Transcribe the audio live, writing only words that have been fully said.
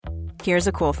Here's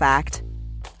a cool fact.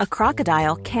 A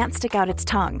crocodile can't stick out its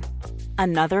tongue.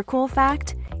 Another cool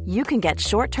fact, you can get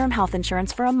short-term health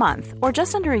insurance for a month or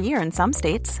just under a year in some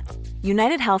states.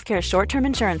 United Healthcare short-term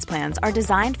insurance plans are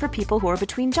designed for people who are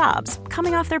between jobs,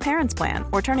 coming off their parents' plan,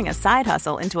 or turning a side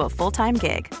hustle into a full-time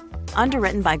gig.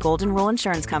 Underwritten by Golden Rule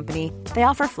Insurance Company, they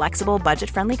offer flexible,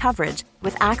 budget-friendly coverage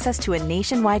with access to a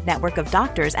nationwide network of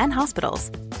doctors and hospitals.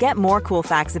 Get more cool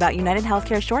facts about United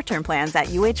Healthcare short-term plans at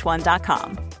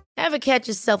uh1.com. Ever catch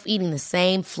yourself eating the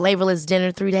same flavorless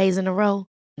dinner 3 days in a row?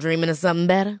 Dreaming of something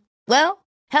better? Well,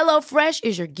 HelloFresh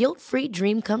is your guilt-free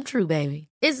dream come true, baby.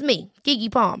 It's me,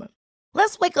 Keke Palmer.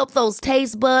 Let's wake up those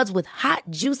taste buds with hot,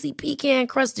 juicy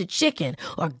pecan-crusted chicken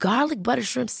or garlic butter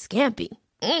shrimp scampi.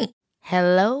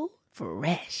 Hello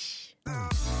Fresh.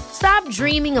 Stop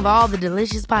dreaming of all the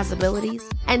delicious possibilities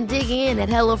and dig in at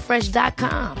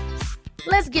HelloFresh.com.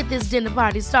 Let's get this dinner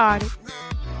party started.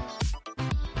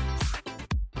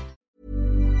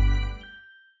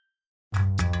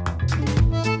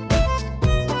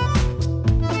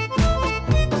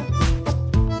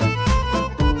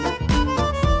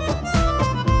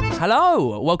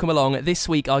 Hello, welcome along. This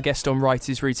week our guest on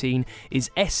Writer's Routine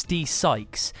is S.D.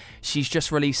 Sykes. She's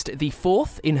just released the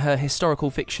fourth in her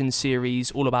historical fiction series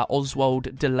all about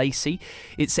Oswald de Lacy.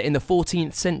 It's set in the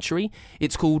 14th century.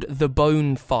 It's called The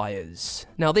Bone Fires.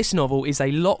 Now this novel is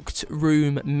a locked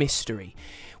room mystery.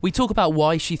 We talk about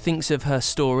why she thinks of her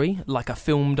story like a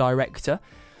film director.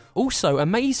 Also,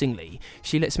 amazingly,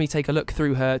 she lets me take a look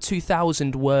through her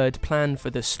 2,000-word plan for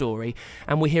the story,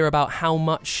 and we hear about how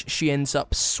much she ends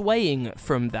up swaying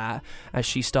from that as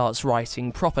she starts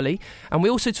writing properly. And we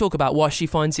also talk about why she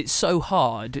finds it so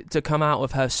hard to come out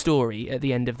of her story at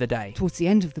the end of the day. Towards the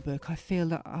end of the book, I feel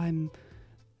that I'm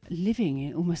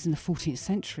living almost in the 14th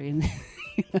century. And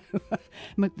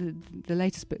the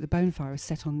latest book, The Bone Fire, is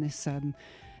set on this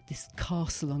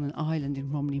castle on an island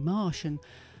in Romney Marsh, and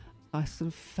I sort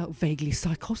of felt vaguely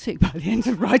psychotic by the end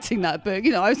of writing that book.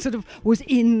 You know, I sort of was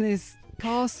in this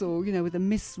castle, you know, with the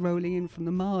mist rolling in from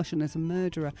the marsh and there's a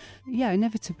murderer. Yeah,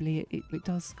 inevitably it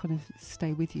does kind of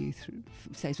stay with you,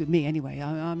 stays with me anyway.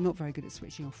 I'm not very good at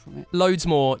switching off from it. Loads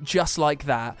more just like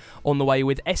that on the way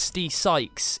with S.D.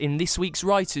 Sykes in this week's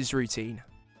Writer's Routine.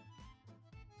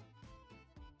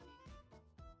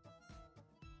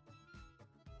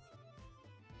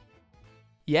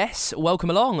 Yes, welcome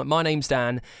along. My name's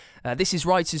Dan. This is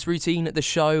Writer's Routine, the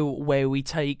show where we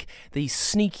take the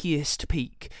sneakiest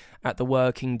peek at the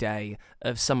working day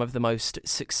of some of the most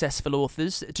successful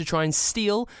authors to try and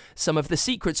steal some of the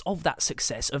secrets of that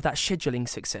success, of that scheduling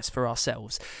success for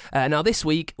ourselves. Now this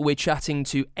week we're chatting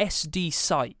to S.D.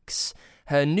 Sykes.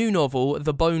 Her new novel,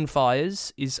 The Bone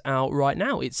Fires, is out right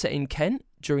now. It's set in Kent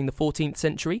during the 14th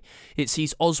century. It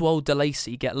sees Oswald de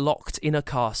Lacy get locked in a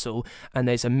castle and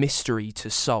there's a mystery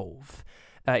to solve.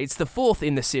 It's the fourth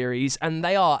in the series, and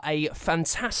they are a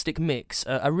fantastic mix,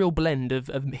 a real blend of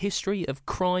history, of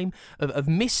crime, of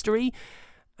mystery,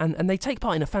 and they take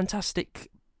part in a fantastic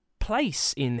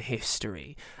place in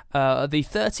history, the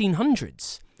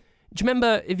 1300s. Do you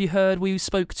remember, if you heard, we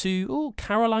spoke to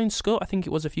Caroline Scott, I think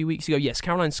it was a few weeks ago. Yes,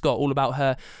 Caroline Scott, all about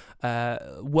her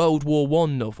World War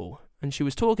I novel, and she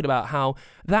was talking about how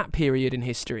that period in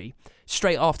history,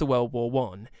 straight after World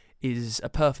War I, is a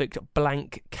perfect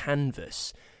blank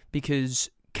canvas,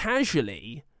 because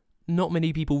casually, not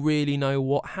many people really know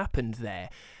what happened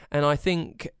there. And I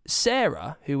think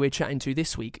Sarah, who we're chatting to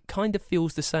this week, kind of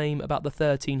feels the same about the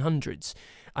 1300s.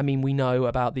 I mean, we know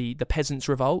about the Peasants'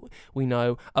 Revolt, we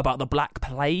know about the Black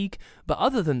Plague, but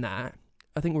other than that,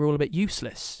 I think we're all a bit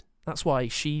useless. That's why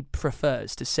she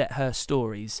prefers to set her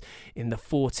stories in the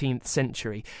 14th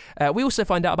century. We also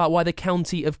find out about why the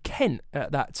county of Kent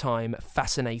at that time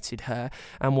fascinated her,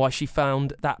 and why she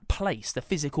found that place, the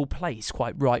physical place,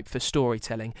 quite ripe for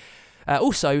storytelling.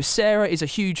 Also, Sarah is a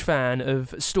huge fan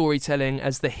of storytelling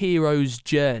as the hero's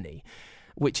journey,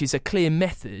 which is a clear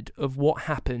method of what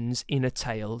happens in a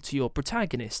tale to your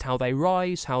protagonist, how they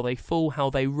rise, how they fall,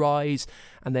 how they rise,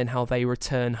 and then how they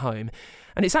return home.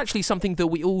 And it's actually something that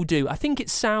we all do. I think it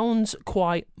sounds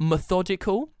quite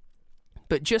methodical,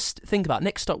 but just think about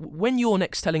next up, when you're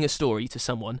next telling a story to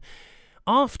someone,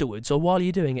 afterwards or while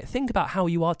you're doing it, think about how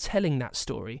you are telling that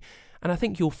story. And I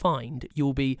think you'll find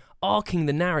you'll be arcing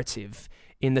the narrative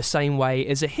in the same way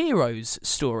as a hero's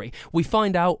story. We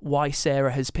find out why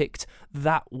Sarah has picked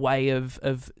that way of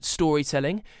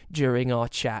storytelling during our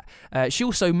chat. She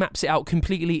also maps it out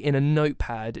completely in a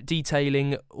notepad,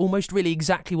 detailing almost really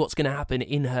exactly what's going to happen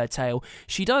in her tale.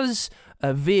 She does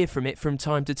veer from it from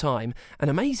time to time, and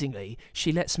amazingly,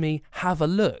 she lets me have a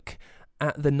look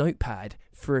at the notepad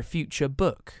for a future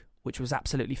book which was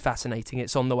absolutely fascinating.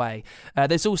 It's on the way.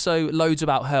 There's also loads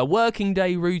about her working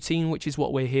day routine, which is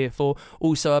what we're here for.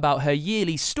 Also about her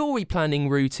yearly story planning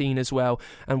routine as well.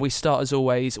 And we start, as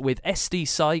always, with SD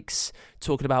Sykes,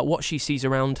 talking about what she sees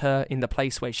around her in the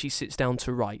place where she sits down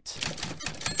to write.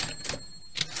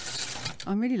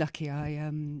 I'm really lucky.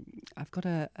 I've got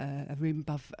a room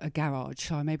above a garage,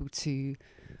 so I'm able to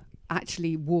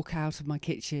actually walk out of my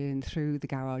kitchen through the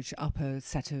garage, up a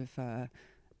set of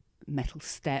metal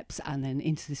steps, and then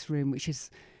into this room, which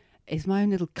is my own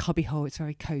little cubby hole. It's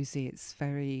very cosy. It's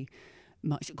very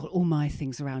much got all my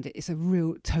things around it. It's a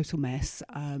real total mess,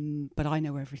 but I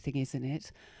know where everything is in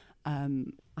it. I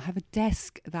have a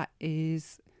desk that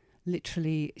is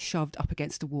literally shoved up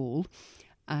against a wall,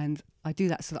 and I do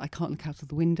that so that I can't look out of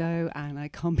the window and I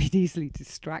can't be easily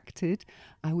distracted.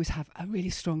 I always have a really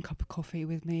strong cup of coffee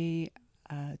with me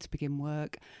to begin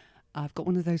work. I've got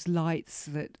one of those lights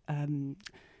that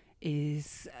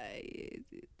is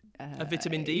a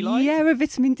vitamin D light? Yeah, a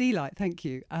vitamin D light. Thank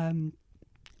you.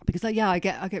 Because I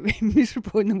get really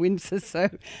miserable in the winter, so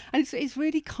and it's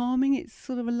really calming. It's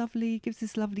sort of gives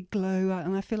this lovely glow,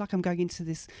 and I feel like I'm going into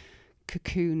this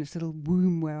cocoon, this little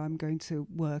womb where I'm going to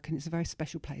work, and it's a very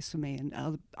special place for me.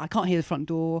 And I can't hear the front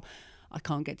door. I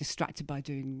can't get distracted by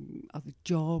doing other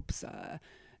jobs.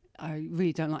 I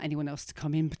really don't like anyone else to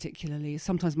come in particularly.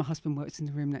 Sometimes my husband works in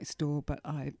the room next door, but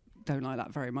I don't like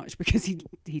that very much because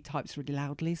he types really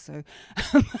loudly. So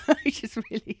it's just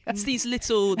really it's these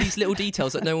little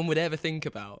details that no one would ever think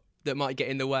about that might get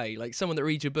in the way. Like someone that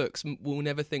reads your books will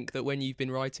never think that when you've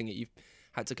been writing it, you've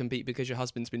had to compete because your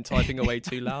husband's been typing away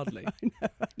too loudly. I know.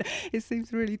 It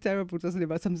seems really terrible, doesn't it?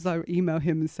 But sometimes I email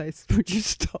him and say, "Would you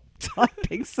stop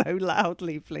typing so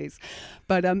loudly, please?"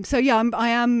 But I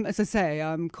am, as I say,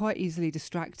 I'm quite easily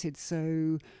distracted.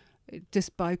 So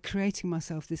just by creating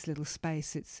myself this little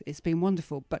space, it's been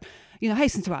wonderful. But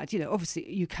hasten to add,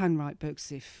 obviously you can write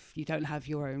books if you don't have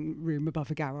your own room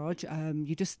above a garage.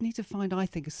 You just need to find, I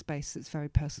think, a space that's very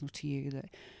personal to you,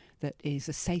 that is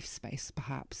a safe space,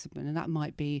 perhaps, and that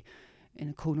might be in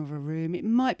a corner of a room. It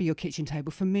might be your kitchen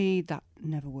table. For me, that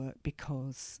never worked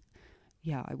because,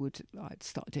 I'd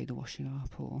start doing the washing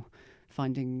up or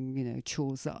finding,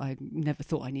 chores that I never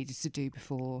thought I needed to do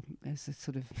before as a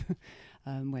sort of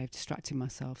way of distracting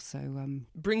myself. So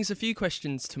brings a few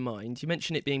questions to mind. You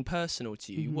mentioned it being personal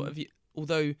to you. Mm-hmm. What have you?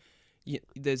 Although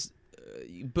there's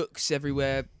books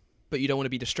everywhere, but you don't want to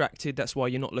be distracted. That's why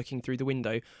you're not looking through the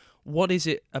window. What is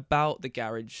it about the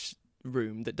garage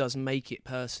room that does make it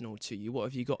personal to you? What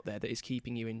have you got there that is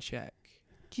keeping you in check?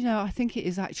 I think it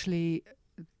is actually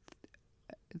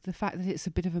the fact that it's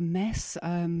a bit of a mess.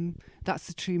 That's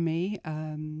the true me.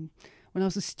 When I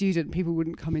was a student, people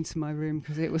wouldn't come into my room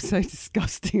because it was so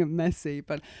disgusting and messy.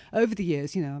 But over the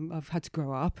years, I've had to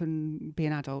grow up and be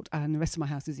an adult. And the rest of my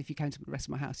house is, if you came to the rest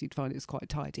of my house, you'd find it's quite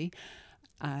tidy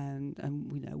and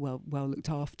well looked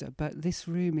after. But this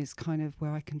room is kind of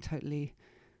where I can totally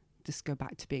just go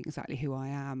back to being exactly who I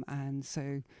am. And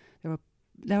so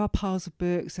there are piles of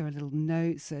books, there are little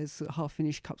notes, there's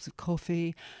half-finished cups of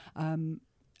coffee.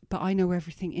 But I know where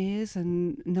everything is,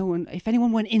 and if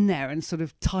anyone went in there and sort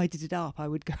of tidied it up, I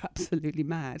would go absolutely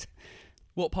mad.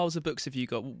 What piles of books have you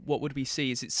got? What would we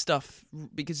see? Is it stuff,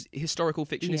 because historical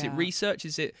fiction, is it research?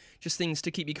 Is it just things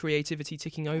to keep your creativity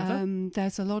ticking over?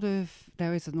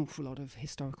 There is an awful lot of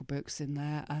historical books in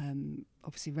there.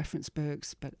 Obviously reference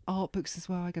books, but art books as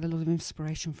well. I get a lot of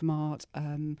inspiration from art.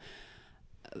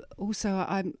 Also,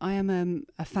 I am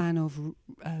a fan of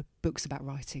books about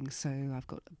writing. So I've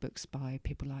got books by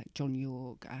people like John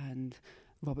Yorke and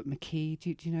Robert McKee.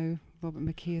 Do you know Robert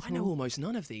McKee as well? I know almost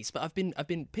none of these, but I've been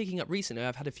picking up recently.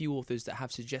 I've had a few authors that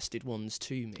have suggested ones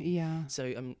to me. Yeah.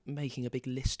 So I'm making a big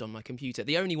list on my computer.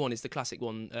 The only one is the classic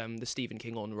one, the Stephen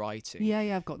King on writing. Yeah,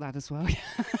 I've got that as well.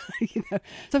 So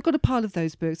I've got a pile of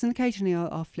those books, and occasionally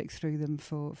I'll flick through them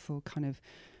for kind of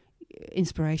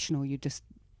inspiration, or there's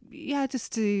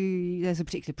a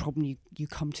particular problem you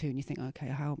come to and you think, okay,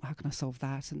 how can I solve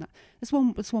that? And that's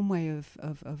one way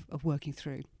of working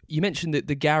through. You mentioned that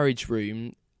the garage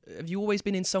room. Have you always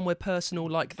been in somewhere personal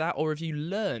like that, or have you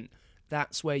learned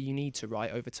that's where you need to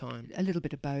write over time? A little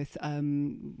bit of both.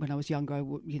 When I was younger,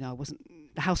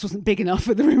 the house wasn't big enough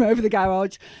for the room over the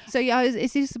garage. So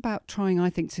it is about trying, I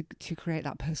think, to create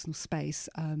that personal space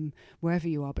wherever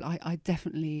you are. But I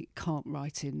definitely can't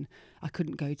write I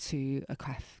couldn't go to a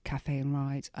cafe and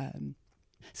write.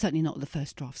 Certainly not at the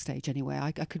first draft stage anyway.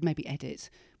 I could maybe edit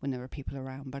when there are people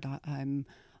around, but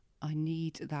I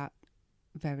need that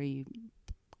very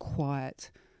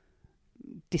quiet,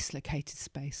 dislocated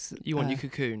space. You want your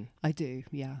cocoon? I do,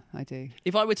 yeah, I do.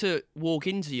 If I were to walk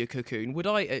into your cocoon, would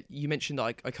I... you mentioned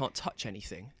that I can't touch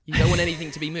anything. You don't want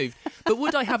anything to be moved. But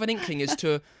would I have an inkling as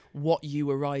to what you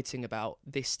were writing about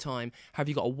this time? Have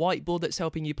you got a whiteboard that's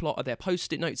helping you plot? Are there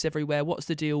Post-it notes everywhere? What's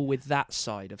the deal with that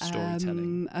side of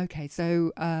storytelling? Okay,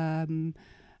 so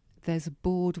there's a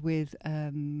board with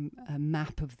a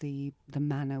map of the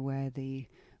manor where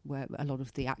a lot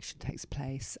of the action takes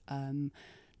place.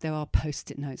 There are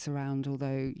Post-it notes around,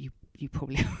 although you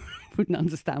probably wouldn't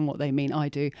understand what they mean. I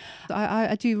do.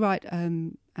 I do write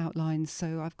outlines,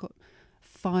 so I've got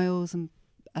files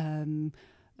and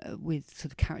with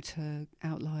sort of character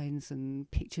outlines and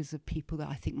pictures of people that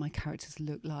I think my characters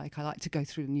look like. I like to go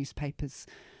through the newspapers,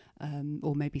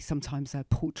 or maybe sometimes the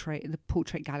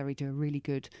Portrait Gallery do a really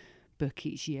good book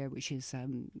each year, which is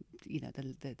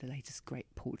the latest great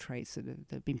portraits that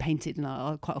have been painted, and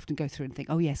I'll quite often go through and think,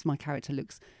 oh yes, my character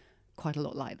looks quite a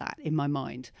lot like that in my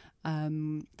mind.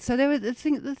 So there are the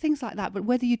things like that, but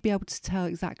whether you'd be able to tell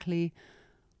exactly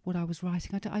what I was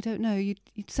writing, I don't know. You'd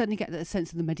certainly get the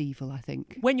sense of the medieval, I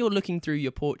think. When you're looking through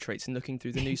your portraits and looking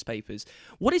through the newspapers,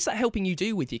 what is that helping you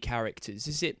do with your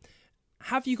characters?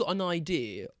 Have you got an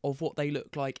idea of what they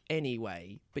look like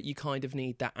anyway, but you kind of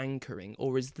need that anchoring,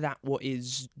 or is that what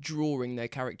is drawing their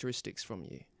characteristics from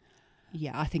you?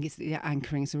 Yeah, I think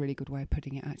anchoring is a really good way of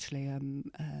putting it, actually.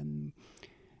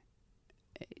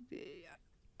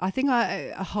 I think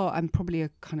at heart I'm probably a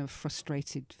kind of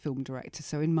frustrated film director,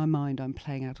 so in my mind I'm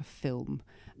playing out a film,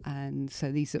 and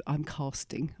so I'm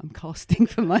casting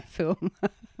for my film.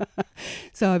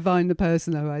 So I find the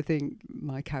person who I think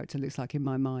my character looks like in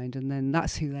my mind, and then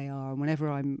that's who they are. And whenever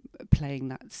I'm playing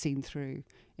that scene through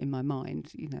in my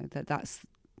mind, that's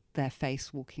their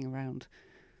face walking around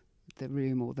the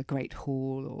room, or the great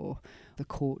hall, or the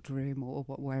courtroom, or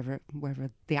wherever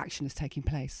the action is taking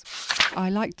place. I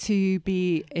like to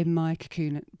be in my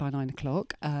cocoon by 9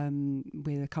 o'clock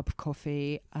with a cup of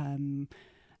coffee, and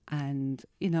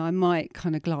I might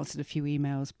kind of glance at a few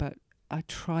emails, but I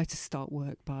try to start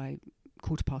work by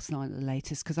 9:15 at the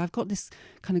latest, because I've got this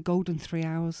kind of golden 3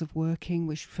 hours of working,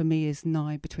 which for me is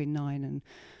between 9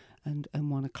 and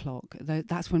 1 o'clock.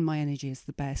 That's when my energy is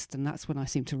the best, and that's when I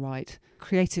seem to write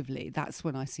creatively. That's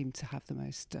when I seem to have the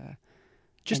most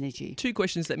energy. 2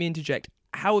 questions, let me interject.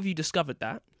 How have you discovered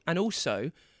that? And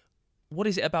also, what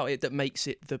is it about it that makes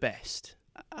it the best?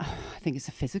 I think it's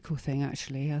a physical thing,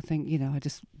 actually. I think, I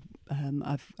just,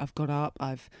 I've got up,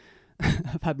 I've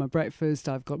had my breakfast,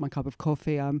 I've got my cup of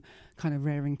coffee, I'm kind of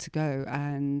raring to go.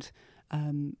 And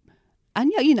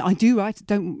yeah, I do write.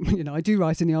 I do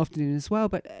write in the afternoon as well.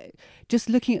 But just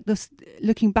looking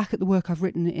back at the work I've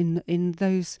written in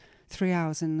those 3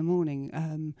 hours in the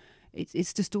morning,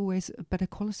 it's just always a better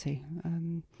quality.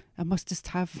 I must just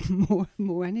have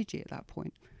more energy at that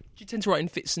point. Do you tend to write in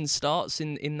fits and starts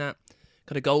in that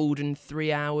kind of golden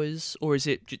 3 hours, or is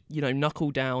it knuckle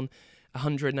down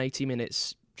 180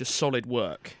 minutes? Just solid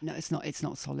work? No, it's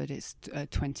not solid. It's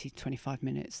 20-25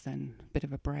 minutes, then a bit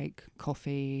of a break,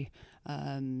 coffee,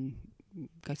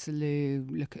 go to the loo,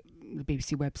 look at the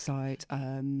BBC website,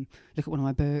 look at one of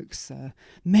my books,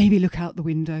 maybe look out the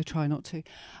window, try not to.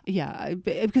 Yeah,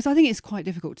 because I think it's quite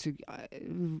difficult to...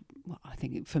 I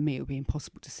think for me it would be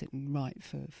impossible to sit and write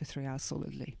for 3 hours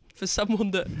solidly. For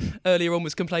someone that earlier on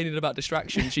was complaining about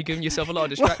distractions, you're giving yourself a lot of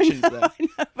distractions there. I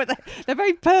know, but they're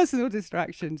very personal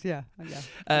distractions, yeah.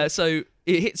 So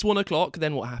it hits 1 o'clock,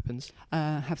 then what happens?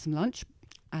 Have some lunch,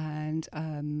 and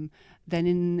then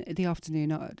in the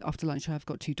afternoon, after lunch, I've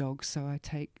got 2 dogs, so I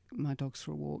take my dogs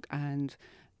for a walk, and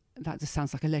that just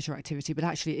sounds like a leisure activity, but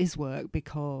actually it is work,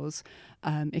 because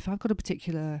if I've got a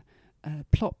particular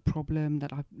plot problem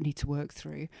that I need to work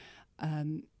through,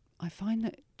 I find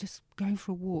that just going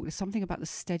for a walk, there's something about the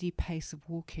steady pace of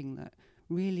walking that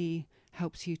really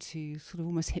helps you to sort of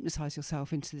almost hypnotise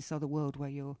yourself into this other world where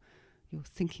you're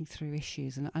thinking through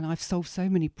issues, and I've solved so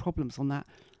many problems on that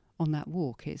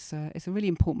walk. It's a really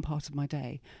important part of my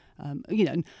day.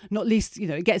 Not least,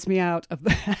 it gets me out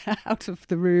of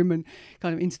the room and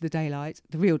kind of into the daylight,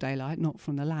 the real daylight, not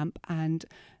from the lamp. And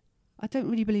I don't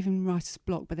really believe in writer's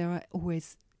block, but there are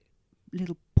always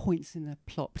little points in the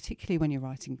plot, particularly when you're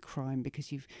writing crime,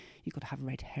 because you've got to have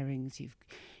red herrings, you've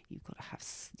got to have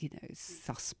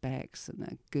suspects and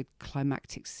a good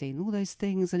climactic scene, all those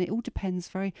things, and it all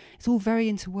depends it's all very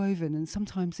interwoven, and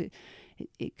sometimes it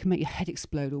can make your head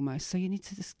explode almost, so you need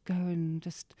to just go and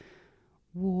just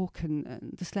walk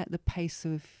and just let the pace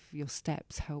of your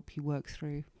steps help you work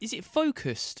through. Is it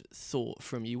focused thought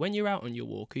from you when you're out on your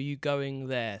walk? Are you going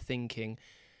there thinking,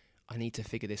 I need to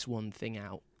figure this one thing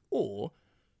out? Or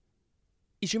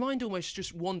Is your mind almost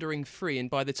just wandering free, and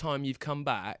by the time you've come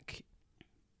back,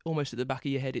 almost at the back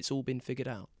of your head, it's all been figured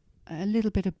out? A little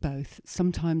bit of both.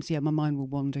 Sometimes, my mind will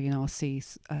wander. I'll see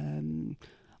some.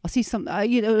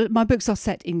 My books are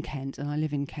set in Kent, and I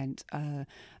live in Kent,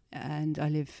 and I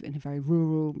live in a very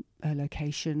rural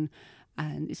location,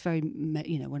 and it's very,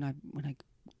 when I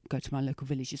go to my local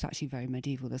village, it's actually very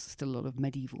medieval. There's still a lot of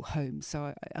medieval homes,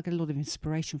 so I get a lot of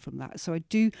inspiration from that. So I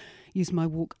do use my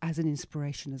walk as an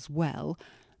inspiration as well,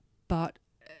 but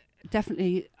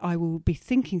definitely I will be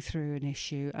thinking through an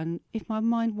issue, and if my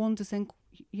mind wanders, then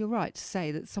you're right to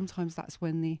say that sometimes that's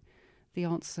when the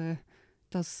answer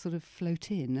does sort of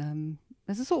float in.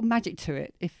 There's a sort of magic to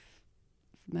it. If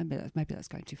maybe that's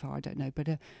going too far, I don't know, but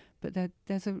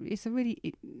it's a really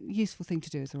useful thing to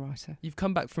do as a writer. You've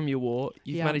come back from your war.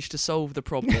 You've managed to solve the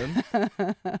problem.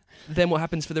 Then what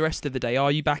happens for the rest of the day?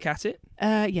 Are you back at it?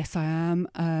 Yes, I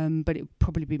am. But it would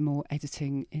probably be more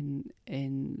editing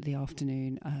in the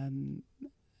afternoon.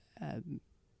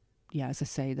 As I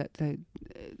say, that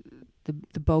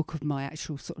the bulk of my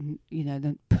actual sort of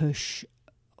the push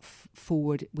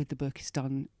forward with the book is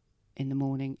done in the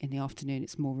morning. In the afternoon,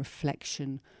 it's more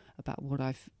reflection about what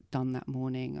I've done that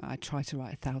morning. I try to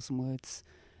write 1,000 words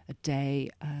a day,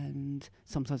 and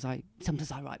sometimes I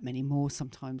write many more.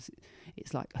 Sometimes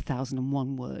it's like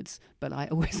 1,001 words. But I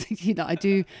always, I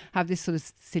do have this sort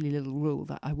of silly little rule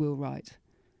that I will write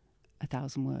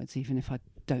 1,000 words, even if I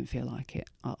don't feel like it.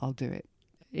 I'll do it.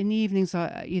 In the evenings,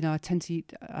 I tend to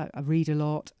I read a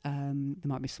lot. There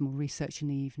might be some more research in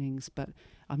the evenings, but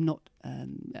I'm not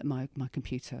at my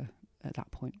computer at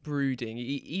that point. Brooding.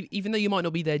 Even though you might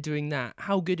not be there doing that,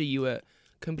 how good are you at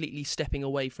completely stepping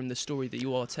away from the story that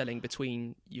you are telling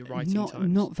between your writing times?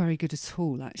 Not very good at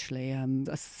all, actually.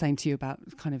 That's the same to you about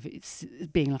kind of it's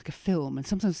being like a film. And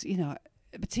sometimes,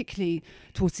 particularly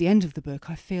towards the end of the book,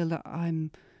 I feel that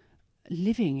I'm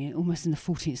living almost in the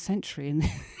 14th century, and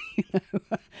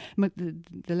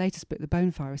the latest book, The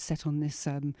Bonefire, is set on this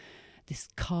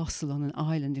castle on an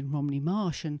island in Romney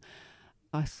Marsh, and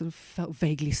I sort of felt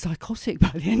vaguely psychotic by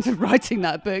the end of writing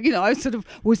that book. I sort of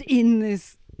was in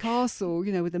this castle,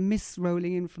 with the mist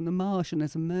rolling in from the marsh, and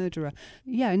there's a murderer.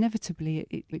 Yeah, inevitably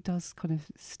it does kind of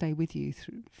stay with you.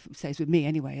 Stays with me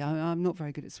anyway. I'm not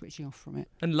very good at switching off from it.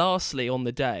 And lastly, on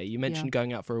the day, you mentioned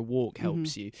going out for a walk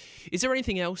helps you. Is there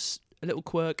anything else, a little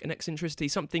quirk, an eccentricity,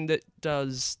 something that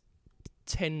does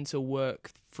tend to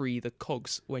work free the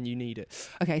cogs when you need it?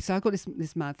 Okay, so I've got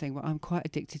this mad thing where I'm quite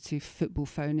addicted to football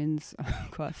phone-ins. I'm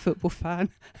quite a football fan.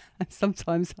 And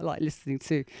sometimes I like listening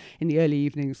to, in the early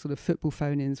evenings, sort of football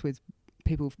phone-ins with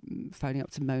people phoning up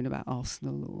to moan about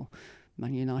Arsenal or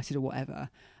Man United or whatever.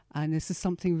 And this is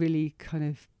something really kind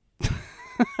of...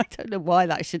 I don't know why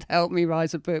that should help me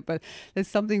write a book, but there's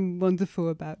something wonderful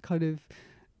about kind of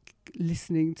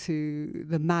listening to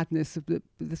the madness of the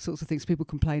sorts of things people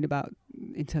complain about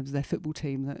in terms of their football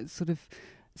team, that sort of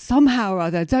somehow or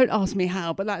other, don't ask me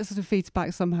how, but that sort of feeds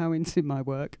back somehow into my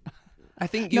work. I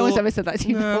think no one's ever said that to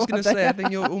you before. I was going to say, I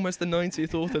think you're almost the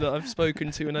 90th author that I've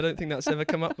spoken to, and I don't think that's ever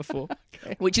come up before.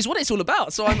 Okay. Which is what it's all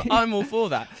about, so I'm all for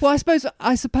that. Well, I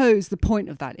suppose the point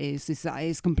of that is that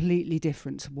it's completely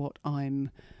different to what I'm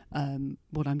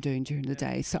doing during the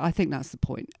day. So I think that's the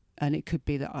point. And it could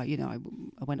be that I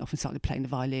went off and started playing the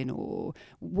violin or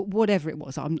whatever it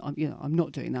was. I'm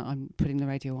not doing that. I'm putting the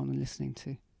radio on and listening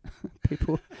to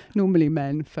people, normally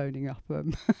men, phoning up.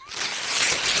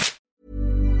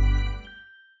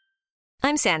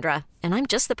 I'm Sandra, and I'm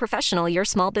just the professional your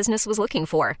small business was looking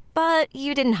for. But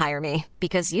you didn't hire me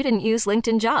because you didn't use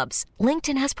LinkedIn Jobs.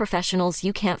 LinkedIn has professionals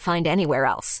you can't find anywhere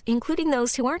else, including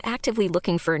those who aren't actively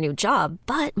looking for a new job,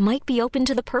 but might be open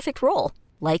to the perfect role,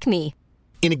 like me.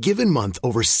 In a given month,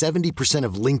 over 70%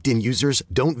 of LinkedIn users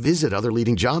don't visit other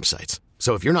leading job sites.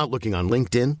 So if you're not looking on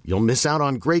LinkedIn, you'll miss out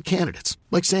on great candidates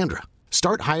like Sandra.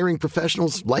 Start hiring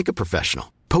professionals like a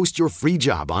professional. Post your free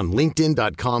job on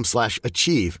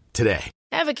linkedin.com/achieve today.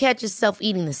 Ever catch yourself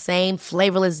eating the same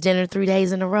flavorless dinner 3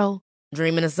 days in a row?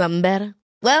 Dreaming of something better?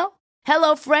 Well,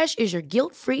 HelloFresh is your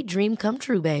guilt-free dream come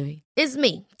true, baby. It's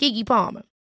me, Keke Palmer.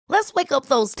 Let's wake up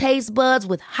those taste buds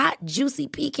with hot, juicy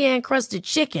pecan-crusted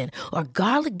chicken or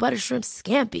garlic butter shrimp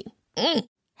scampi.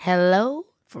 Hello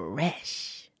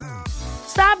Fresh.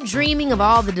 Stop dreaming of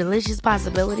all the delicious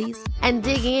possibilities and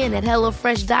dig in at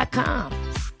HelloFresh.com.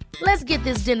 Let's get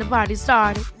this dinner party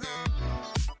started.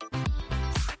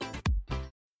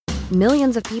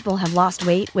 Millions of people have lost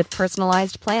weight with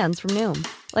personalized plans from Noom.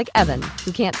 Like Evan,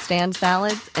 who can't stand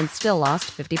salads and still lost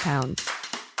 50 pounds.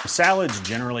 Salads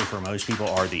generally for most people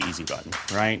are the easy button,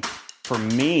 right? For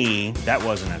me, that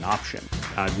wasn't an option.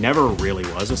 I never really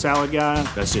was a salad guy.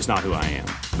 That's just not who I am.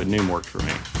 But Noom worked for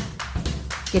me.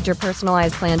 Get your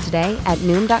personalized plan today at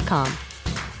Noom.com.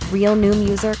 Real Noom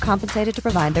user compensated to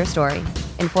provide their story.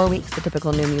 In 4 weeks, the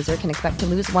typical Noom user can expect to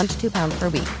lose 1 to 2 pounds per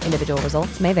week. Individual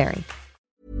results may vary.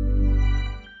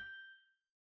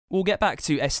 We'll get back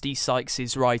to SD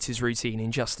Sykes' writer's routine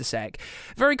in just a sec.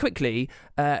 Very quickly,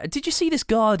 did you see this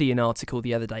Guardian article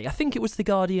the other day? I think it was The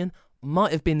Guardian,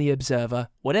 might have been The Observer,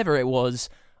 whatever it was,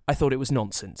 I thought it was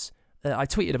nonsense. I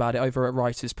tweeted about it over at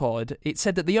Writers Pod. It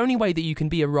said that the only way that you can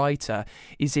be a writer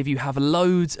is if you have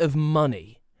loads of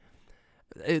money.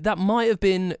 That might have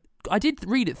been... I did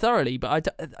read it thoroughly, but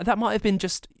that might have been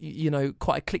just,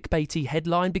 quite a clickbaity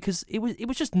headline, because it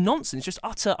was just nonsense, just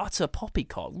utter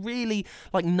poppycock, really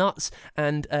like nuts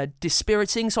and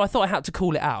dispiriting. So I thought I had to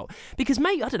call it out, because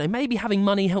maybe having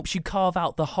money helps you carve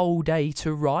out the whole day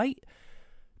to write.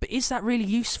 But is that really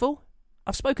useful?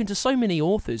 I've spoken to so many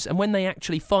authors, and when they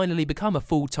actually finally become a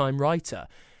full-time writer,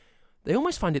 they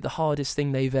almost find it the hardest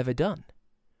thing they've ever done.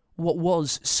 What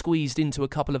was squeezed into a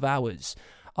couple of hours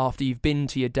after you've been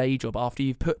to your day job, after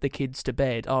you've put the kids to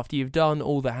bed, after you've done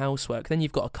all the housework, then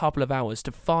you've got a couple of hours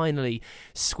to finally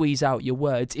squeeze out your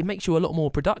words. It makes you a lot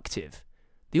more productive.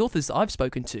 The authors that I've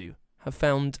spoken to have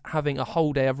found having a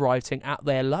whole day of writing at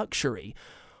their luxury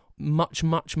much,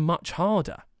 much, much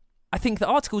harder. I think that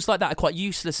articles like that are quite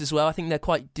useless as well. I think they're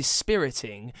quite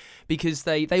dispiriting, because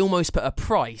they almost put a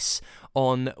price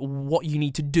on what you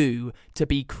need to do to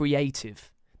be creative.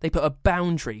 They put a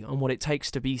boundary on what it takes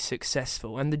to be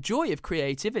successful. And the joy of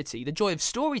creativity, the joy of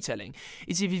storytelling,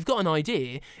 is if you've got an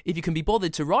idea, if you can be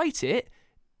bothered to write it.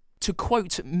 To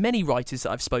quote many writers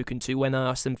that I've spoken to when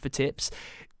I ask them for tips,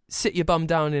 sit your bum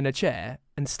down in a chair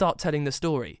and start telling the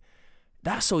story.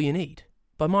 That's all you need.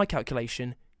 By my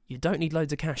calculation, you don't need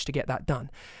loads of cash to get that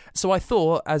done. So I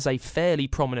thought, as a fairly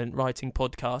prominent writing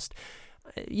podcast,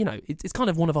 it's kind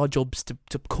of one of our jobs to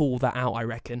call that out, I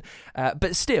reckon.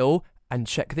 But still... And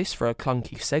check this for a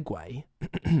clunky segue.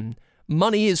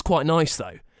 Money is quite nice,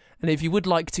 though. And if you would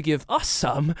like to give us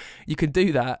some, you can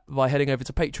do that by heading over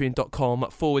to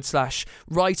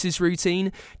patreon.com/writers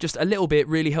routine. Just a little bit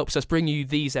really helps us bring you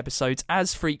these episodes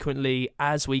as frequently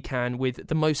as we can with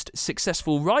the most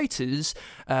successful writers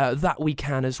that we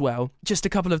can as well. Just a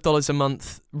couple of dollars a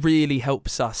month really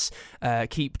helps us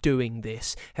keep doing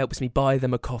this. Helps me buy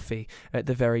them a coffee at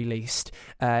the very least.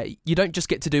 You don't just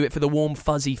get to do it for the warm,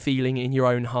 fuzzy feeling in your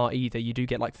own heart either. You do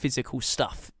get like physical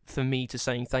stuff for me to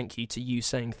saying thank you, to you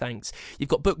saying thanks. You've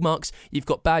got bookmarks, you've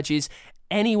got badges.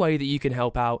 Any way that you can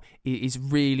help out is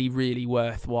really, really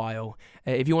worthwhile.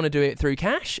 If you want to do it through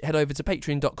cash, head over to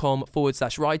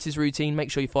patreon.com/writers routine.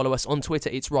 Make sure you follow us on Twitter.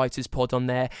 It's Writers Pod on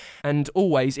there. And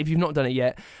always, if you've not done it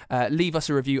yet, leave us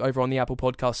a review over on the Apple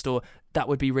Podcast Store. That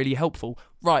would be really helpful.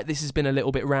 Right, this has been a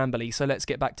little bit rambly, so let's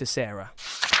get back to Sarah.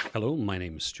 Hello, my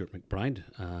name's Stuart McBride.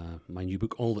 My new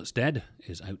book, All That's Dead,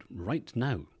 is out right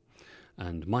now.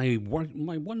 And my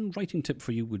one writing tip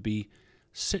for you would be,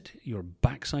 sit your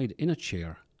backside in a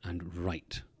chair and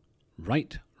write.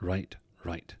 Write.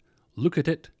 Look at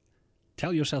it,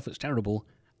 tell yourself it's terrible,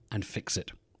 and fix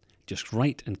it. Just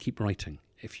write and keep writing.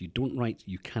 If you don't write,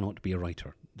 you cannot be a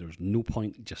writer. There's no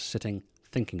point just sitting,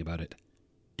 thinking about it.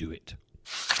 Do it.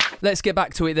 Let's get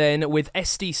back to it then with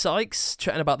SD Sykes,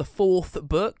 chatting about the fourth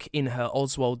book in her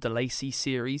Oswald de Lacy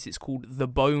series. It's called The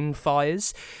Bone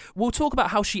Fires. We'll talk about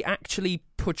how she actually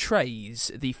portrays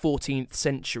the 14th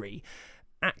century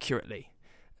accurately.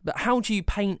 But how do you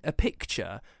paint a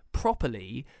picture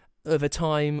properly of a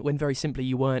time when very simply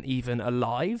you weren't even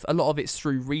alive? A lot of it's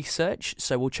through research,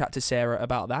 so we'll chat to Sarah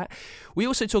about that. We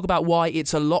also talk about why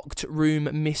it's a locked room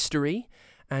mystery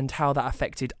and how that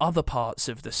affected other parts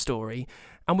of the story.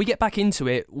 And we get back into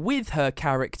it with her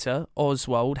character,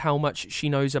 Oswald, how much she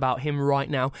knows about him right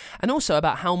now, and also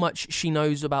about how much she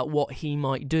knows about what he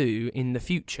might do in the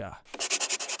future.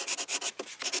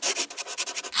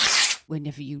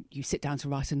 Whenever you sit down to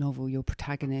write a novel, your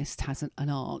protagonist has an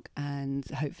arc, and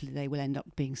hopefully they will end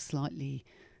up being slightly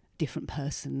different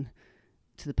person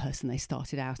to the person they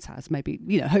started out as. Maybe,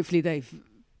 hopefully they've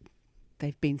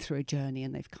been through a journey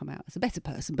and they've come out as a better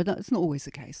person, but that's not always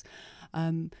the case.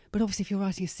 But obviously if you're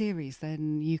writing a series,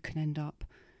 then you can end up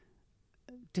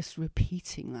just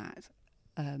repeating that.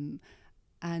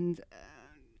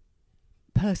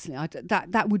 Personally,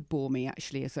 that would bore me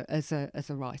actually as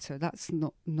a writer. That's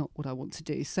not what I want to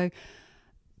do. So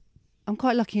I'm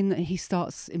quite lucky in that he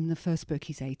starts in the first book,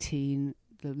 he's 18.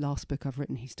 The last book I've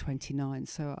written, he's 29.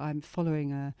 So I'm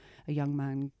following a young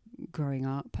man growing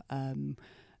up.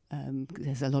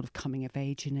 There's a lot of coming of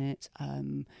age in it.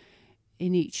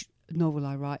 In each novel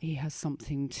I write, he has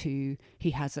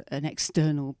an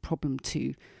external problem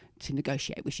to to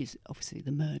negotiate, which is obviously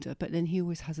the murder. But then he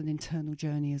always has an internal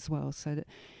journey as well, so that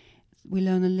we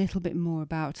learn a little bit more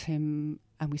about him,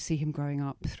 and we see him growing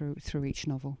up through each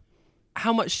novel.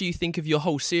 How much do you think of your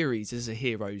whole series as a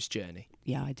hero's journey?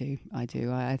 Yeah, I do.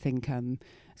 I think,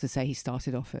 as I say, he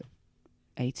started off at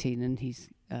 18, and he's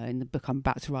in the book I'm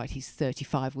about to write, he's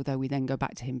 35, although we then go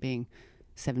back to him being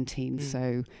 17.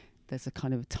 So there's a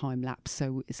kind of a time lapse.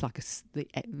 So it's like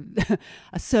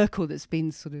a circle that's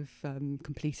been sort of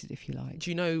completed, if you like. Do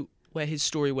you know where his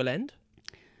story will end?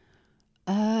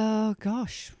 Oh,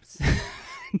 gosh.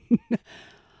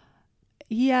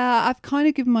 Yeah, I've kind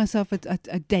of given myself a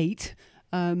date,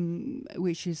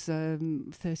 which is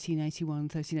 1381,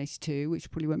 1382, which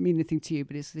probably won't mean anything to you,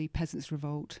 but it's the Peasants'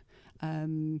 Revolt.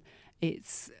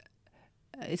 It's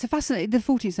a fascinating. The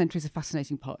 14th century is a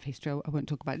fascinating part of history. I won't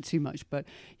talk about it too much, but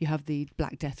you have the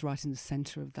Black Death right in the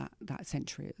centre of that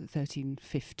century, at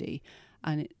 1350,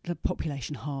 and the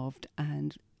population halved,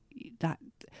 and that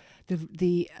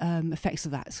the effects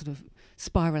of that sort of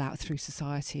spiral out through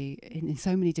society in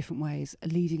so many different ways,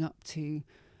 leading up to,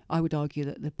 I would argue,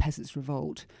 that the Peasants'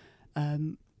 Revolt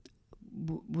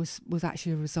was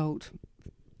actually a result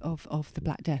of the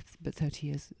Black Death, but 30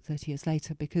 years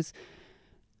later, because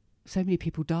so many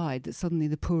people died that suddenly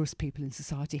the poorest people in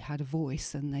society had a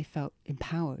voice, and they felt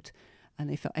empowered, and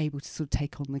they felt able to sort of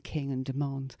take on the king and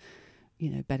demand,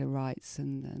 better rights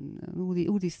and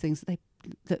all these things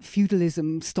that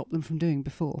feudalism stopped them from doing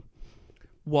before.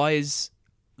 Why is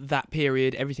that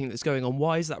period, everything that's going on,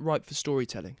 why is that ripe for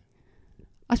storytelling?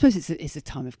 I suppose it's a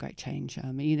time of great change.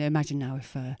 Imagine now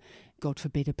if, God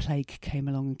forbid, a plague came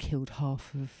along and killed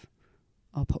half of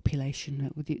our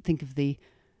population. Would you think of the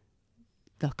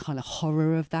kind of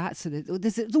horror of that? So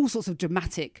there's all sorts of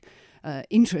dramatic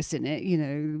interest in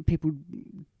it. People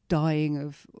dying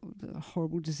of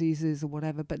horrible diseases or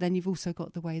whatever. But then you've also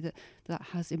got the way that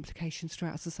has implications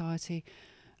throughout society.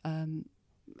 And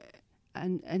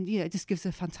it just gives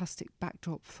a fantastic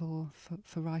backdrop for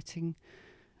writing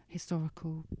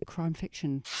historical crime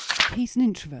fiction. He's an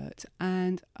introvert,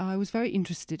 and I was very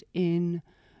interested in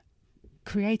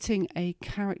creating a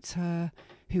character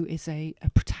who is a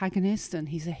protagonist, and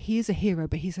he is a hero,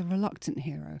 but he's a reluctant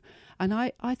hero. And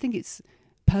I think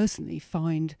personally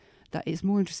find that it's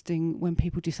more interesting when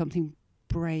people do something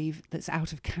brave that's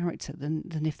out of character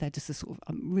than if they're just a sort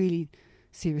of really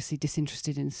seriously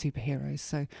disinterested in superheroes.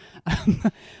 So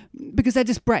because they're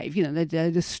just brave,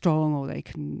 they're just strong, or they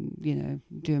can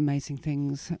do amazing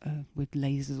things with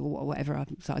lasers or whatever.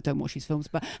 So I don't watch these films,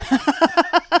 but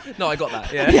no, I got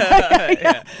that.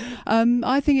 Yeah.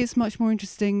 I think it's much more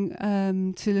interesting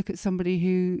to look at somebody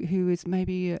who is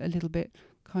maybe a little bit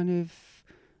kind of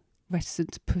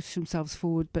reticent to push themselves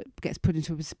forward, but gets put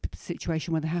into a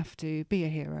situation where they have to be a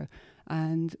hero.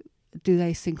 And do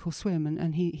they sink or swim?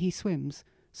 And he swims.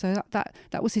 So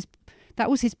that was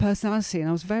his personality, and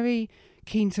I was very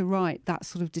keen to write that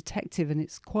sort of detective. And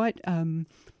it's quite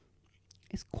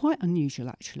unusual,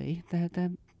 actually. They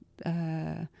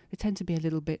tend to be a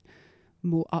little bit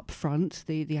more upfront.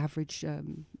 The average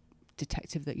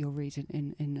detective that you'll read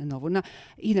in a novel. Now,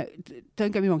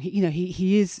 don't get me wrong.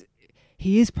 He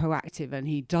is proactive, and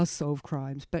he does solve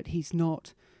crimes, but he's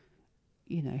not.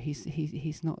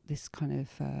 He's not this kind of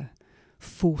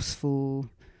forceful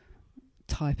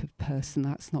type of person.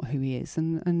 That's not who he is,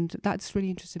 and that's really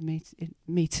interested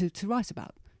me to write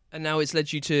about. And now it's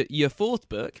led you to your fourth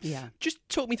book. Yeah. Just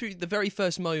talk me through the very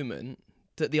first moment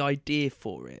that the idea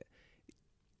for it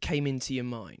came into your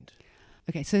mind.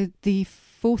 Okay, so the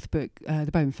fourth book, The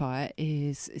Bonefire,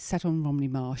 is set on Romney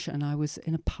Marsh, and I was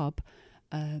in a pub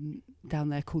down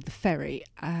there called The Ferry,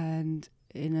 and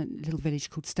in a little village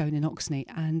called Stone in Oxney,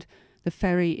 and the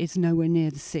ferry is nowhere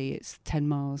near the sea. It's 10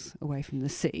 miles away from the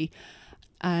sea,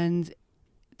 and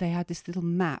they had this little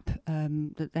map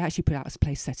that they actually put out as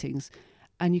place settings,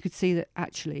 and you could see that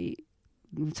actually,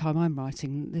 the time I'm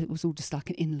writing, it was all just like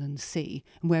an inland sea,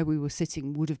 and where we were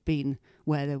sitting would have been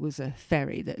where there was a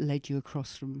ferry that led you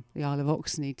across from the Isle of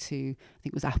Oxney to, I think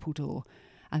it was Appledore.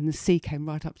 And the sea came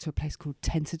right up to a place called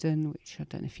Tenterden, which I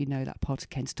don't know if you know that part of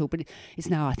Kent at all, but it's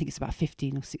now, I think it's about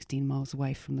 15 or 16 miles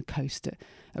away from the coast at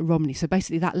Romney. So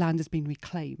basically that land has been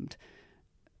reclaimed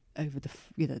over the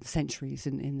centuries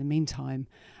in the meantime.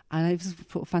 And it was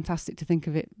sort of fantastic to think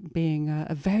of it being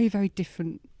a very, very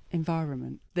different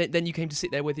environment. Then you came to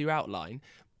sit there with your outline.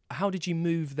 How did you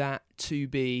move that to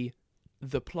be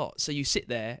the plot? So you sit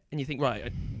there and you think, right,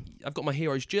 I've got my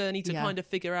hero's journey to kind of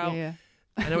figure out... Yeah.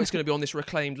 I know it's going to be on this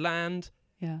reclaimed land.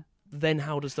 Yeah. Then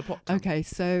how does the plot come? Okay,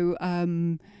 so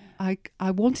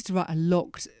I wanted to write a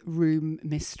locked room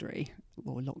mystery,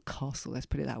 or not castle, let's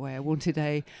put it that way. I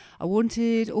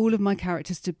wanted all of my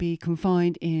characters to be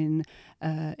confined in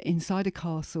inside a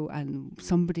castle, and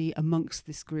somebody amongst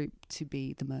this group to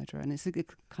be the murderer. And it's a good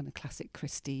kind of classic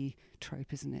Christie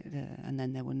trope, isn't it? And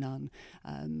then there were none.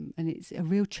 And it's a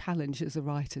real challenge as a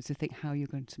writer to think how you're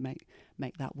going to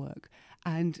make that work.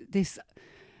 And this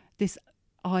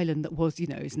island that was,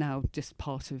 is now just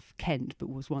part of Kent, but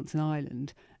was once an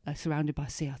island surrounded by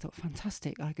sea. I thought,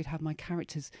 fantastic! I could have my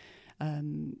characters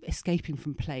escaping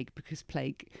from plague, because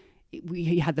plague,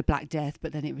 you had the Black Death,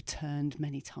 but then it returned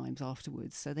many times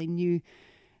afterwards. So they knew,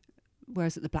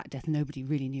 whereas at the Black Death, nobody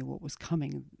really knew what was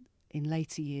coming. In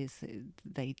later years,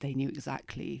 they knew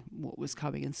exactly what was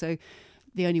coming, and so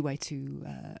the only way to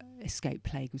escape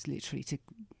plague was literally to,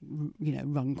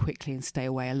 run quickly and stay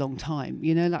away a long time.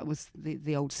 That was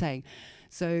the old saying.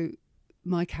 So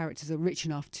my characters are rich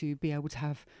enough to be able to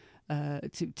have.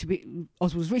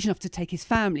 Oswald's rich enough to take his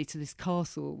family to this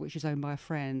castle, which is owned by a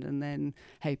friend, and then,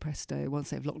 hey presto, once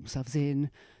they've locked themselves in,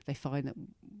 they find that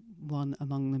one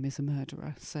among them is a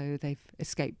murderer. So they've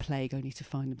escaped plague only to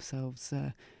find themselves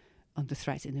under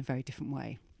threat in a very different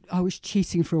way. I was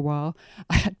cheating for a while.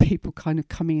 I had people kind of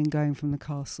coming and going from the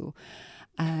castle,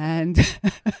 and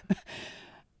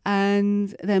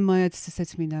and then my editor said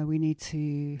to me, "No, he needs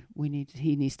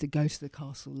to go to the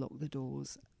castle, lock the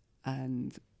doors,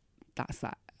 and that's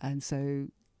that." And so,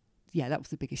 yeah, that was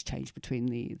the biggest change between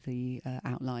the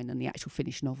outline and the actual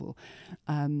finished novel.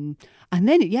 And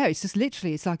then, it's just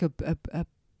literally, it's like a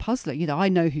puzzler. I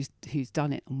know who's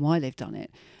done it and why they've done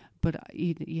it, but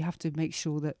you have to make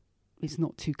sure that it's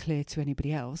not too clear to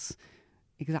anybody else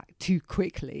too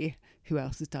quickly who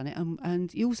else has done it.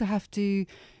 And you also have to,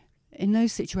 in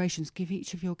those situations, give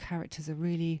each of your characters a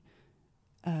really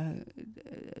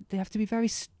they have to be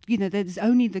very, there's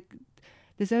only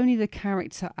the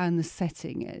character and the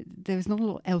setting. There's not a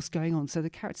lot else going on, so the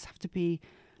characters have to be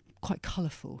quite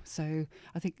colourful. So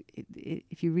I think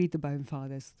if you read The Bonefire,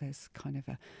 there's kind of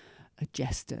a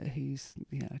jester who's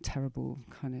a terrible,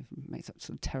 kind of makes up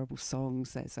sort of terrible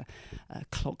songs. There's a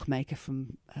clockmaker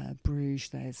from Bruges.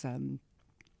 There's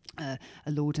a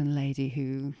lord and lady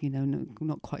who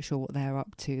not quite sure what they're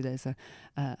up to. There's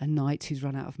a knight who's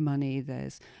run out of money.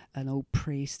 There's an old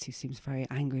priest who seems very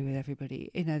angry with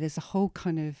everybody. There's a whole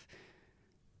kind of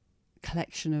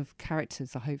collection of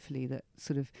characters, hopefully, that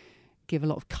sort of give a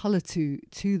lot of colour to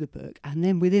the book. And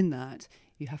then within that,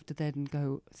 you have to then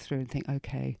go through and think,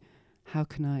 okay, how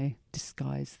can I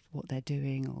disguise what they're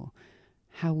doing, or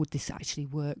how would this actually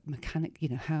work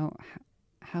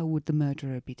how would the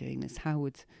murderer be doing this? How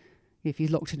would, if he's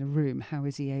locked in a room, how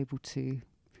is he able to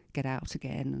get out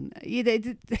again? And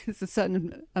there's a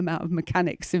certain amount of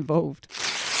mechanics involved.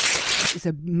 It's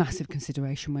a massive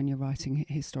consideration when you're writing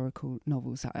historical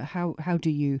novels. How do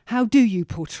you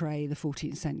portray the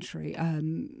 14th century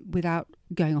without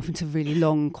going off into really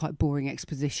long, quite boring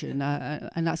exposition?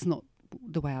 And that's not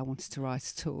the way I wanted to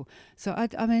write at all. So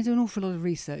I made an awful lot of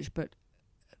research, but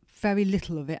very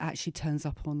little of it actually turns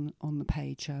up on the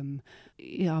page.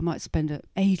 I might spend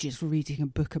ages reading a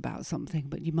book about something,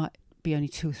 but you might be only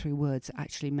 2 or 3 words that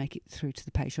actually make it through to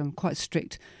the page. So I'm quite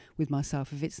strict with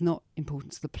myself. If it's not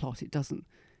important to the plot, it doesn't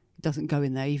go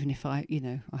in there, even if I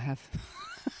have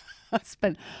I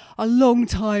spent a long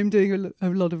time doing a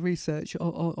lot of research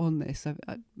on this.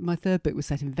 My third book was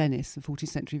set in Venice, the 14th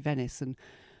century Venice, and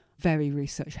very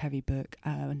research heavy book,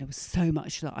 and there was so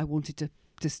much that I wanted to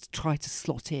just try to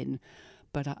slot in,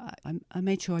 but I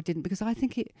made sure I didn't, because I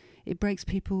think it breaks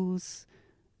people's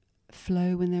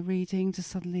flow when they're reading to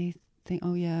suddenly think,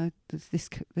 oh yeah,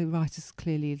 the writer's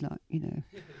clearly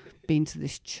been to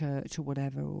this church or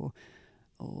whatever, or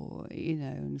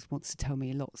and wants to tell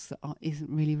me lots that isn't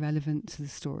really relevant to the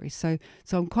story. So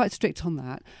I'm quite strict on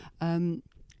that.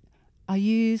 I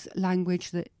use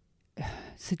language that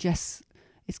suggests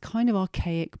it's kind of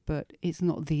archaic, but it's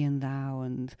not thee and thou,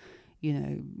 and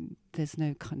there's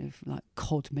no kind of like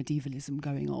cod medievalism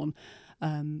going on.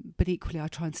 But equally, I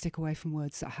try and stick away from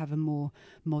words that have a more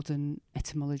modern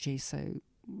etymology. So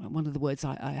one of the words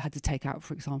I had to take out,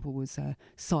 for example, was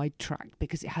sidetracked,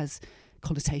 because it has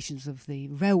connotations of the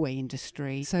railway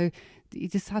industry. So you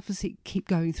just have to keep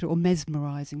going through, or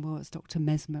mesmerising. Well, it's Dr.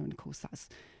 Mesmer, and of course that's,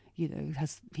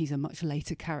 he's a much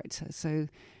later character. So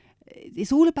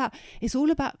it's all about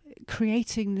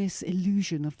creating this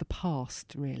illusion of the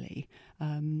past, really,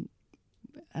 and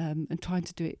trying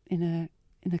to do it in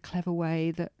a clever way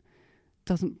that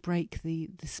doesn't break the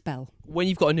spell. When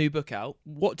you've got a new book out,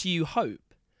 what do you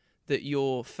hope that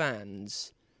your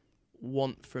fans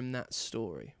want from that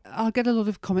story? I'll get a lot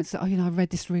of comments that I read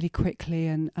this really quickly,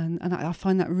 and I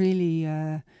find that really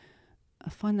I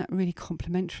find that really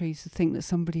complimentary to think that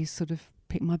somebody's sort of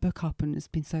picked my book up and has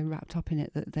been so wrapped up in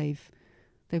it that they've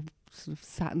sort of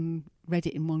sat and read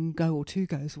it in one go or two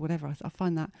goes or whatever. I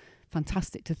find that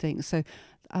fantastic to think. So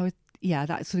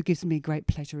that sort of gives me great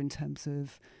pleasure in terms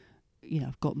of,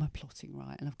 I've got my plotting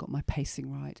right and I've got my pacing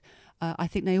right. I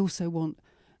think they also want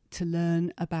to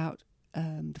learn about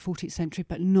the 14th century,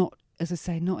 but not, as I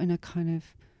say, not in a kind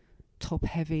of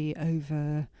top-heavy,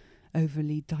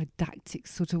 overly didactic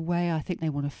sort of way. I think they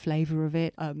want a flavour of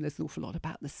it. There's an awful lot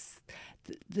about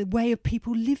the way of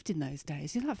people lived in those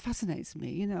days. That fascinates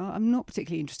me. I'm not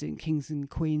particularly interested in kings and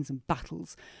queens and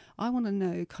battles. I want to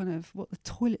know kind of what the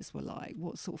toilets were like,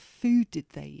 what sort of food did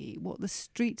they eat, what the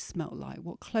streets smelt like,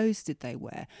 what clothes did they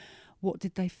wear, what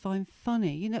did they find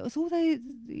funny. It was all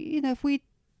if we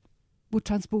were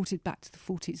transported back to the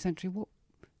 14th century,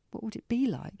 what would it be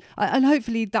like? And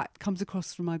hopefully that comes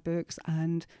across from my books,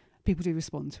 and people do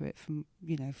respond to it from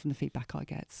the feedback I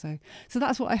get. So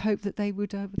that's what I hope that they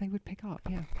would pick up.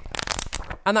 Yeah.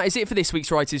 And that is it for this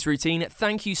week's Writer's Routine.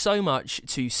 Thank you so much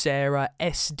to Sarah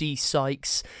S.D.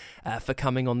 Sykes for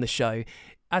coming on the show.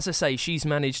 As I say, she's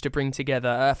managed to bring together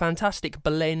a fantastic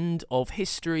blend of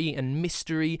history and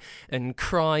mystery and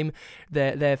crime.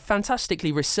 They're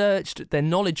fantastically researched, they're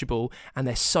knowledgeable, and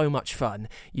they're so much fun.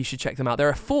 You should check them out. There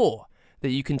are 4 that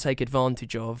you can take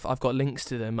advantage of. I've got links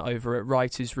to them over at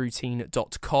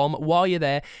writersroutine.com. While you're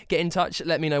there, get in touch,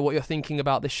 let me know what you're thinking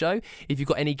about the show. If you've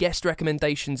got any guest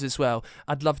recommendations as well,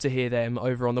 I'd love to hear them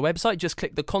over on the website. Just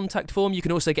click the contact form. You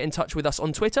can also get in touch with us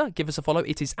on Twitter. Give us a follow.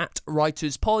 It is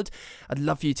 @WritersPod. I'd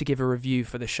love for you to give a review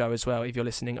for the show as well if you're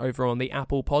listening over on the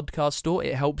Apple Podcast Store.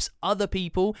 It helps other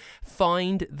people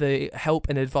find the help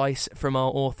and advice from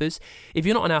our authors. If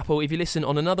you're not on Apple, if you listen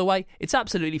on another way, it's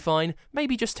absolutely fine.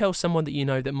 Maybe just tell someone that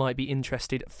that might be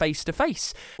interested face to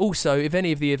face. Also, if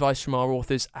any of the advice from our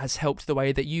authors has helped the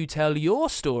way that you tell your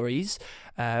stories,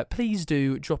 please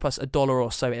do drop us $1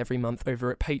 or so every month over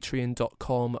at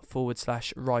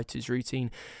patreon.com/writersroutine.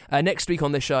 Next week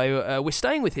on the show, we're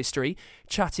staying with history,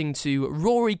 chatting to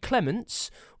Rory Clements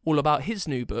all about his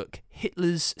new book,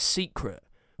 Hitler's Secret,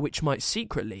 which might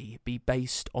secretly be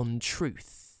based on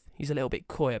truth. He's a little bit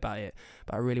coy about it,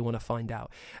 but I really want to find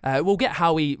out. We'll get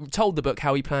how he told the book,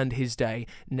 how he planned his day,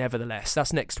 nevertheless.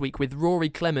 That's next week with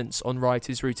Rory Clements on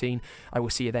Writer's Routine. I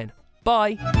will see you then.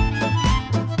 Bye.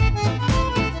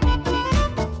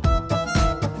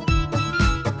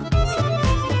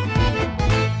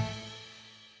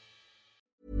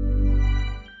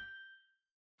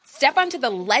 Step onto the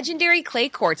legendary clay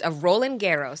courts of Roland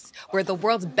Garros, where the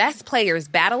world's best players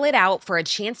battle it out for a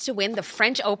chance to win the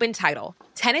French Open title.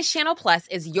 Tennis Channel Plus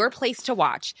is your place to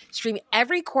watch. Stream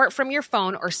every court from your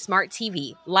phone or smart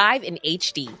TV, live in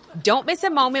HD. Don't miss a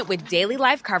moment with daily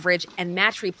live coverage and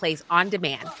match replays on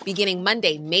demand, beginning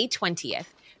Monday, May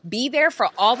 20th. Be there for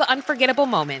all the unforgettable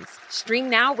moments. Stream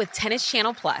now with Tennis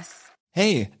Channel Plus.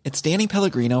 Hey, it's Danny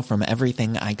Pellegrino from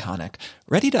Everything Iconic.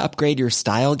 Ready to upgrade your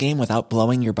style game without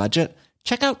blowing your budget?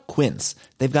 Check out Quince.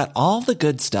 They've got all the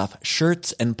good stuff,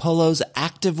 shirts and polos,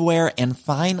 activewear, and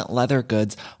fine leather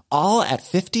goods, all at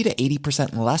 50 to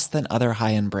 80% less than other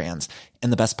high-end brands. And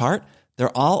the best part?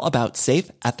 They're all about safe,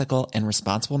 ethical, and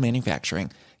responsible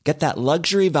manufacturing. Get that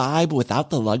luxury vibe without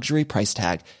the luxury price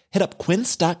tag. Hit up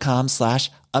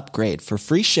quince.com/upgrade for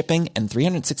free shipping and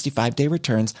 365-day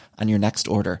returns on your next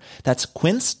order. That's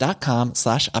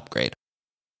quince.com/upgrade.